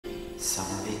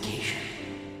Summer vacation.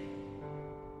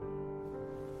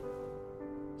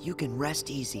 You can rest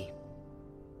easy.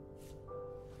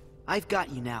 I've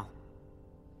got you now.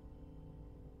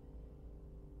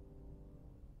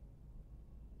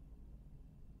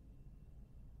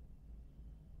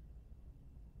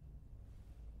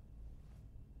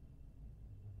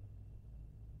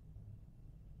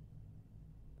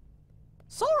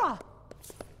 Sora!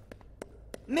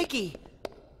 Mickey!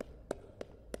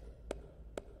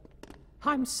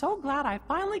 I'm so glad I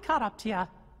finally caught up to you.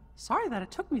 Sorry that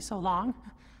it took me so long.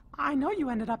 I know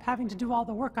you ended up having to do all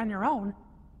the work on your own.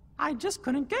 I just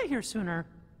couldn't get here sooner.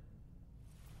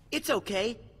 It's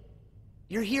okay.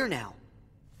 You're here now.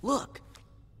 Look.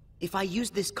 If I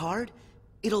use this card,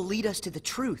 it'll lead us to the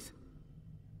truth.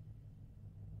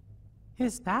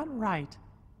 Is that right?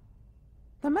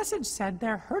 The message said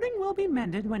their hurting will be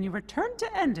mended when you return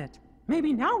to end it.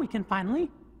 Maybe now we can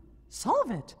finally solve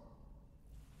it.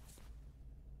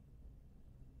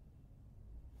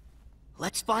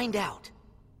 Let's find out.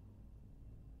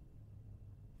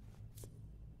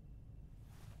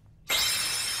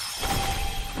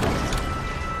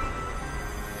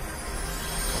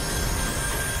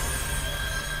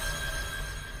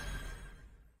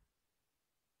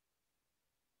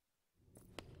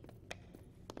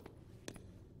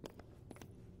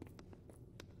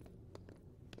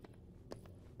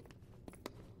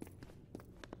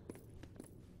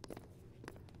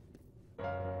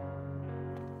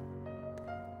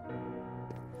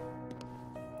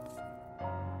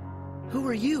 Who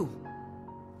are you?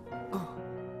 Oh.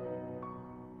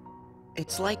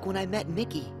 It's like when I met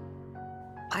Mickey.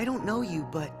 I don't know you,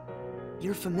 but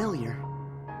you're familiar.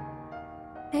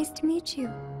 Nice to meet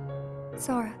you,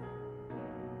 Sora.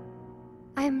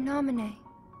 I am Naminé.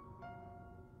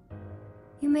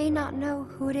 You may not know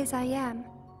who it is I am,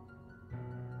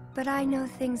 but I know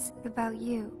things about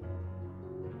you.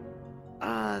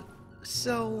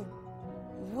 So...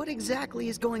 what exactly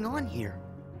is going on here?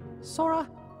 Sora,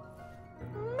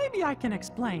 maybe I can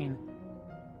explain.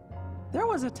 There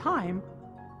was a time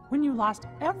when you lost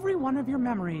every one of your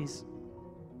memories.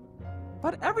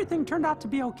 But everything turned out to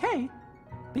be okay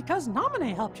because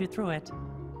Naminé helped you through it.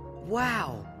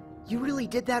 Wow! You really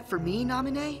did that for me,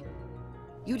 Naminé?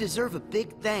 You deserve a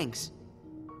big thanks.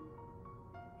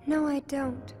 No, I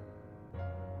don't.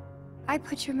 I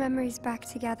put your memories back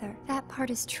together. That part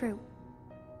is true.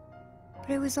 But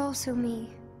it was also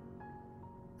me.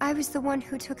 I was the one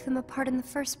who took them apart in the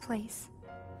first place.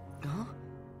 Huh?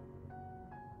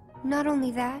 Not only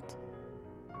that,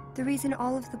 the reason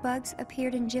all of the bugs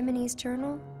appeared in Jiminy's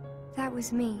journal, that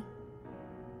was me.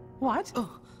 What?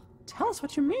 Oh. Tell us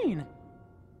what you mean.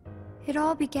 It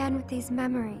all began with these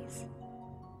memories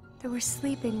that were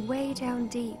sleeping way down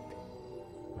deep.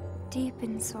 Deep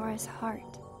in Sora's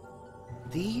heart.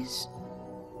 These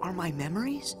are my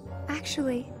memories?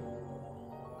 Actually,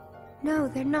 no,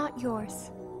 they're not yours.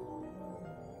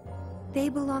 They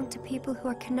belong to people who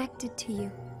are connected to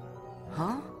you.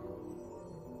 Huh?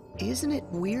 Isn't it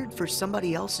weird for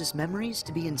somebody else's memories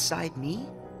to be inside me?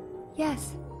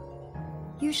 Yes.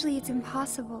 Usually it's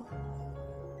impossible.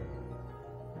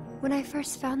 When I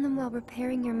first found them while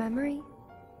repairing your memory,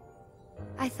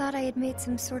 I thought I had made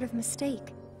some sort of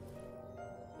mistake.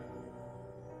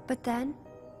 But then,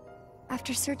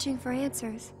 after searching for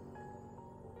answers,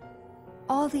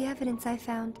 all the evidence I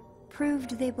found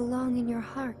proved they belong in your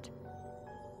heart.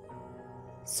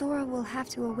 Sora will have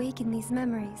to awaken these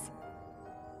memories.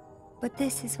 But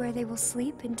this is where they will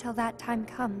sleep until that time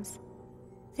comes.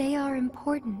 They are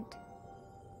important.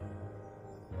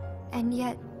 And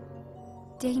yet,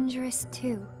 dangerous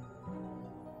too.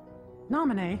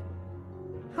 Naminé,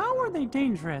 how are they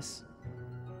dangerous?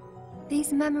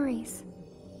 These memories,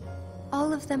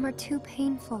 all of them are too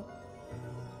painful.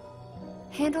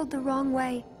 Handled the wrong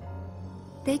way,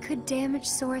 they could damage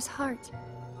Sora's heart,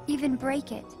 even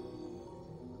break it.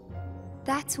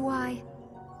 That's why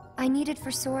I needed for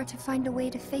Sora to find a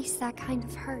way to face that kind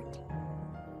of hurt.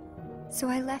 So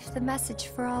I left the message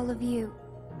for all of you.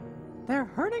 Their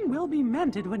hurting will be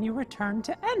mended when you return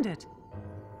to end it.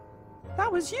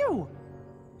 That was you.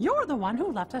 You're the one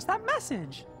who left us that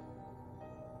message.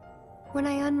 When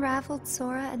I unraveled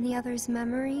Sora and the others'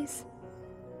 memories,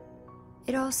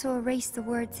 it also erased the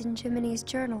words in Jiminy's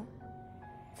journal.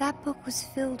 That book was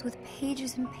filled with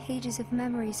pages and pages of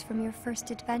memories from your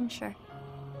first adventure.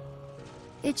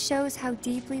 It shows how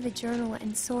deeply the journal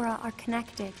and Sora are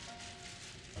connected.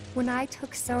 When I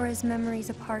took Sora's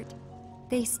memories apart,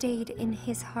 they stayed in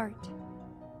his heart.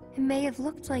 It may have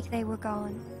looked like they were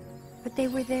gone, but they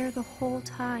were there the whole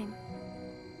time.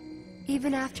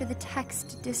 Even after the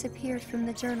text disappeared from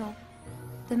the journal,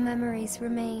 the memories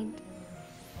remained.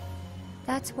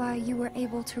 That's why you were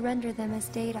able to render them as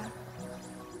data.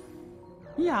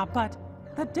 Yeah, but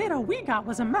the data we got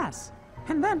was a mess.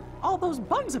 And then all those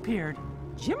bugs appeared.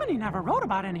 Jiminy never wrote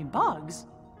about any bugs.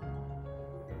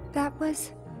 That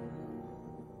was...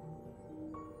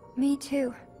 me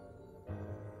too.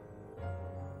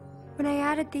 When I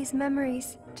added these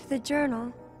memories to the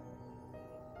journal,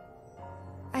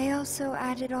 I also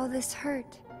added all this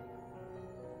hurt.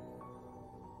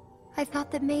 I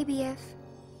thought that maybe if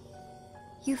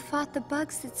you fought the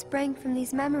bugs that sprang from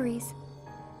these memories,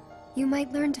 you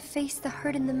might learn to face the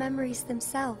hurt in the memories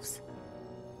themselves.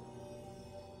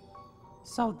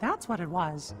 So that's what it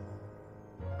was.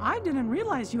 I didn't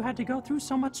realize you had to go through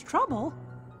so much trouble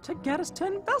to get us to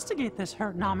investigate this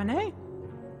hurt, Nominee.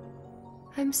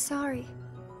 I'm sorry.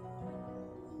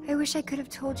 I wish I could have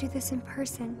told you this in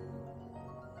person.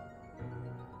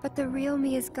 But the real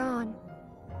me is gone.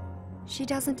 She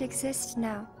doesn't exist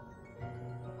now.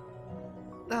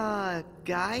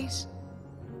 Guys?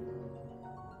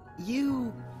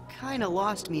 You kinda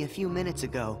lost me a few minutes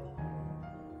ago.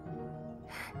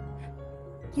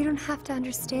 You don't have to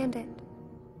understand it.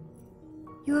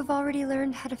 You have already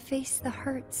learned how to face the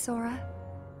hurt, Sora.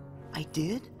 I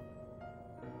did?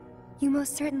 You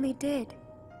most certainly did.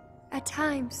 At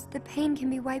times, the pain can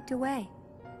be wiped away.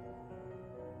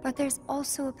 But there's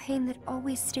also a pain that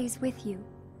always stays with you.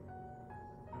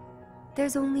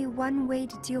 There's only one way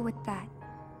to deal with that.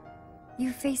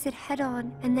 You face it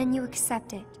head-on, and then you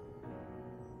accept it.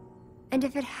 And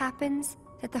if it happens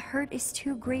that the hurt is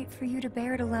too great for you to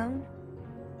bear it alone,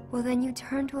 well then you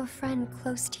turn to a friend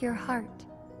close to your heart.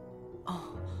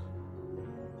 Oh.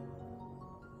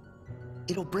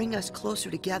 It'll bring us closer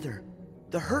together.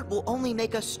 The hurt will only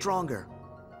make us stronger.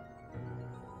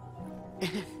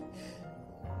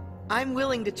 I'm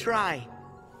willing to try.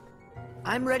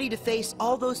 I'm ready to face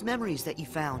all those memories that you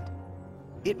found.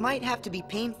 It might have to be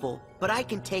painful, but I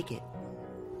can take it.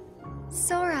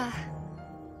 Sora!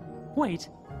 Wait.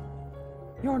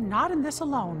 You're not in this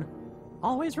alone.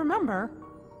 Always remember,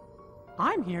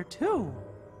 I'm here too.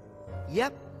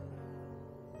 Yep.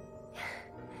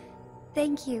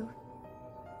 Thank you.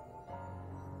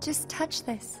 Just touch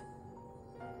this.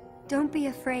 Don't be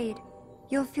afraid.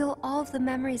 You'll feel all of the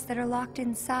memories that are locked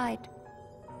inside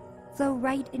flow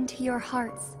right into your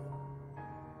hearts.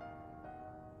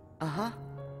 Uh-huh.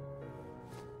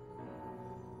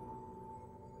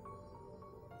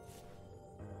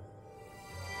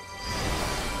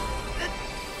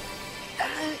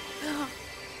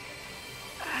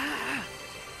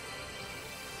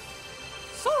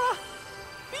 Sora,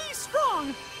 be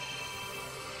strong!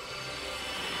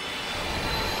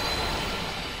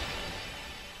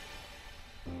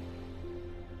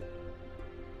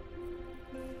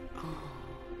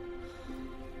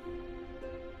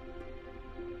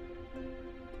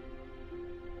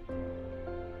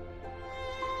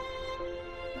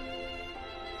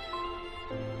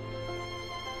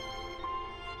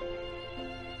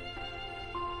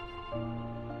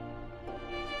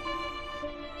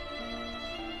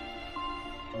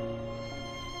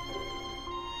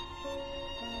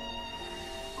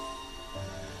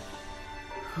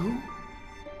 Who?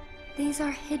 These are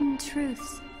hidden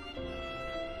truths.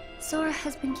 Sora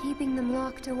has been keeping them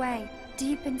locked away,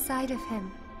 deep inside of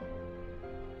him.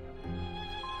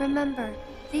 Remember,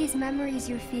 these memories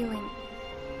you're feeling,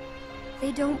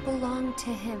 they don't belong to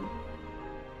him.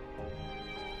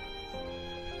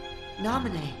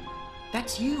 Nominee,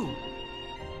 that's you.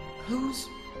 Who's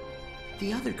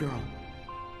the other girl?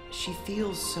 She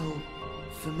feels so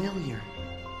familiar.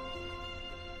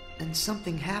 And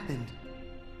something happened.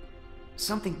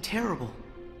 Something terrible,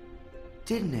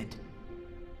 didn't it?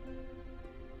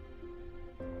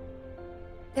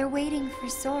 They're waiting for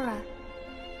Sora.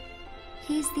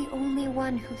 He's the only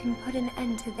one who can put an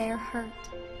end to their hurt.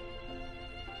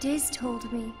 Diz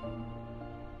told me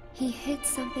he hid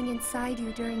something inside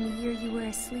you during the year you were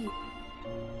asleep.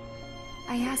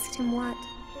 I asked him what,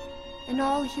 and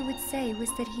all he would say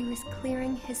was that he was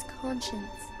clearing his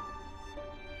conscience.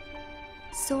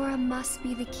 Sora must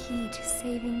be the key to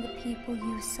saving the people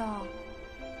you saw.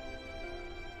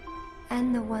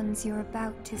 And the ones you're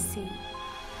about to see.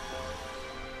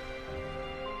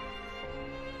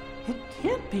 It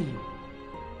can't be.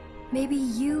 Maybe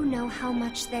you know how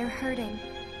much they're hurting.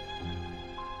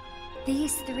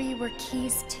 These three were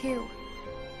keys too.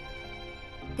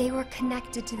 They were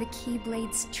connected to the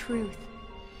Keyblade's truth.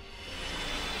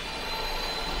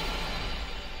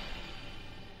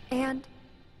 And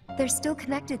they're still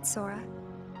connected, Sora.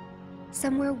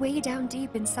 Somewhere way down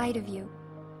deep inside of you.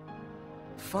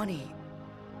 Funny.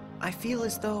 I feel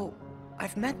as though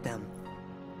I've met them.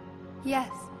 Yes.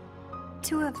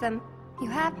 Two of them. you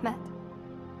have met.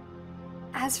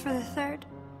 As for the third,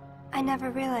 I never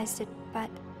realized it, but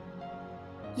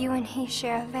you and he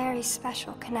share a very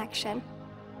special connection.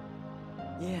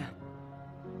 Yeah.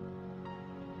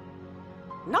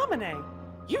 Naminé,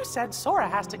 you said Sora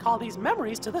has to call these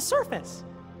memories to the surface.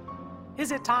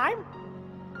 Is it time?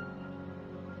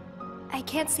 I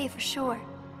can't say for sure,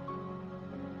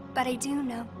 but I do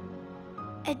know.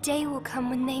 A day will come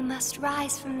when they must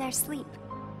rise from their sleep.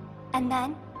 And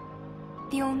then,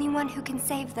 the only one who can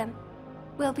save them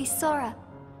will be Sora.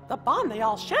 The bond they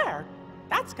all share?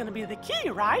 That's gonna be the key,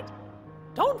 right?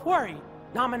 Don't worry,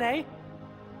 Naminé.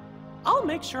 I'll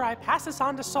make sure I pass this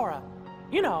on to Sora.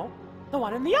 You know, the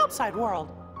one in the outside world.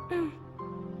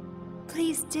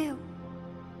 Please do.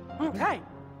 Okay.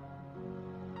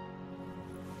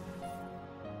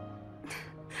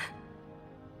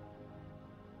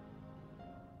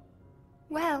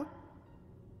 Well...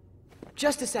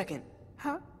 Just a second.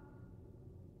 Huh?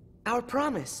 Our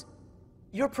promise.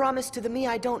 Your promise to the me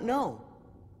I don't know.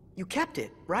 You kept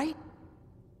it, right?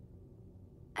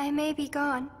 I may be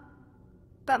gone,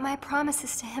 but my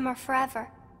promises to him are forever.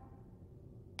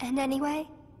 And anyway,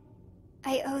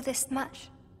 I owe this much.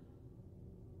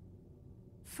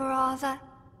 For all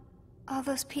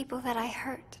those people that I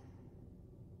hurt.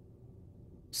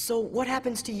 So what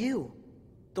happens to you?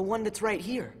 The one that's right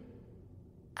here?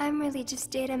 I'm really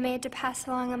just data made to pass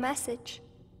along a message.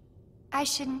 I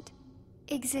shouldn't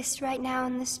exist right now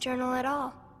in this journal at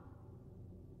all.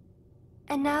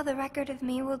 And now the record of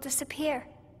me will disappear.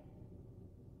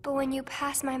 But when you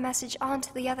pass my message on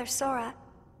to the other Sora,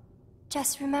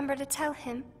 just remember to tell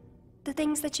him the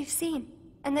things that you've seen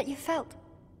and that you felt.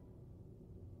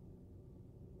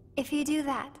 If you do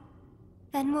that,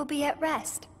 then we'll be at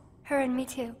rest, her and me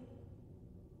too.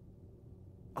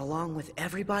 Along with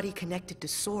everybody connected to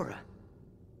Sora.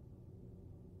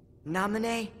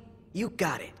 Naminé, you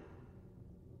got it.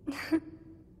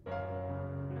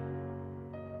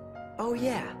 Oh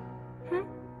yeah.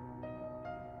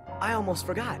 I almost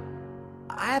forgot.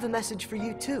 I have a message for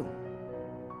you too.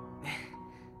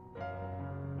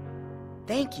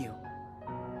 Thank you.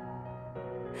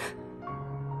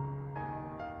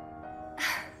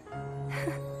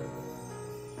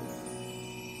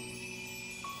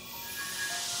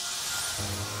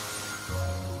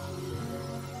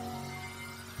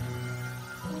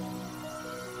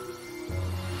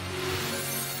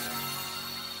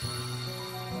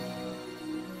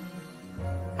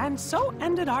 And so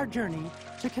ended our journey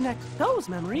to connect those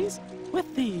memories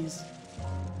with these.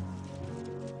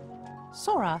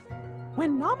 Sora,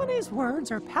 when Naminé's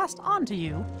words are passed on to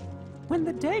you, when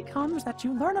the day comes that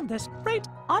you learn of this great,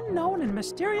 unknown, and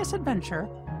mysterious adventure,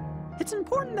 it's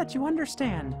important that you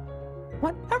understand,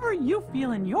 whatever you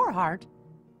feel in your heart,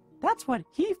 that's what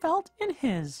he felt in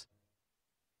his.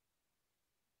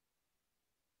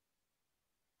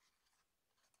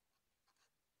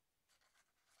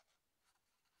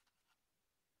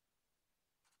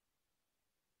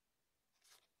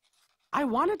 I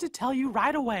wanted to tell you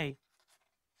right away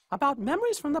about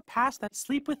memories from the past that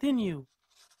sleep within you,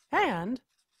 and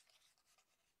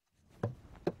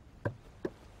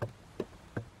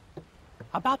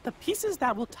about the pieces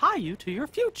that will tie you to your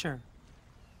future.